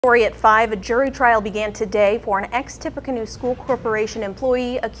Story at 5, a jury trial began today for an ex-Tippecanoe School Corporation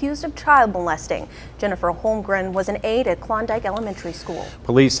employee accused of child molesting. Jennifer Holmgren was an aide at Klondike Elementary School.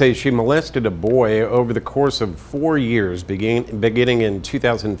 Police say she molested a boy over the course of 4 years, beginning in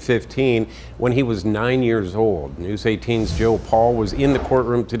 2015 when he was 9 years old. News 18's Joe Paul was in the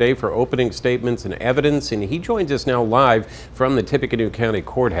courtroom today for opening statements and evidence, and he joins us now live from the Tippecanoe County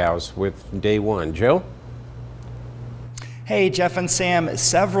Courthouse with day one. Joe? Hey, Jeff and Sam,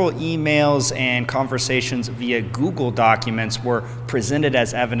 several emails and conversations via Google Documents were presented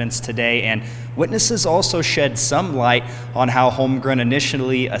as evidence today, and witnesses also shed some light on how Holmgren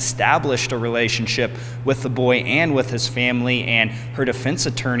initially established a relationship with the boy and with his family, and her defense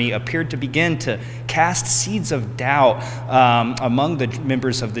attorney appeared to begin to cast seeds of doubt among the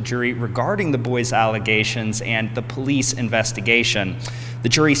members of the jury regarding the boy's allegations and the police investigation. The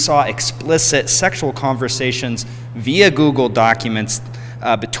jury saw explicit sexual conversations via Google Documents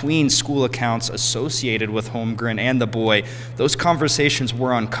between school accounts associated with Holmgren and the boy. Those conversations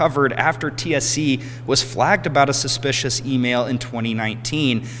were uncovered after TSC was flagged about a suspicious email in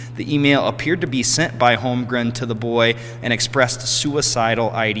 2019. The email appeared to be sent by Holmgren to the boy and expressed suicidal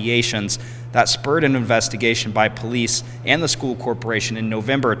ideations. That spurred an investigation by police and the school corporation in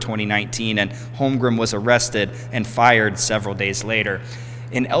November 2019, and Holmgren was arrested and fired several days later.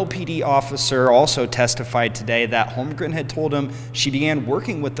 An LPD officer also testified today that Holmgren had told him she began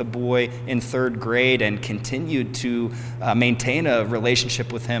working with the boy in 3rd grade and continued to maintain a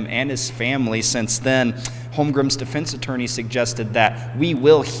relationship with him and his family since then. Holmgren's defense attorney suggested that we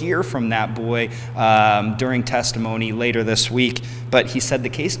will hear from that boy during testimony later this week, but he said the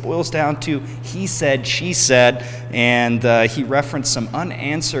case boils down to he said, she said, and he referenced some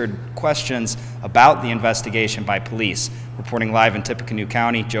unanswered questions about the investigation by police. Reporting live in Tippecanoe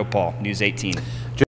County, Joe Paul, News 18.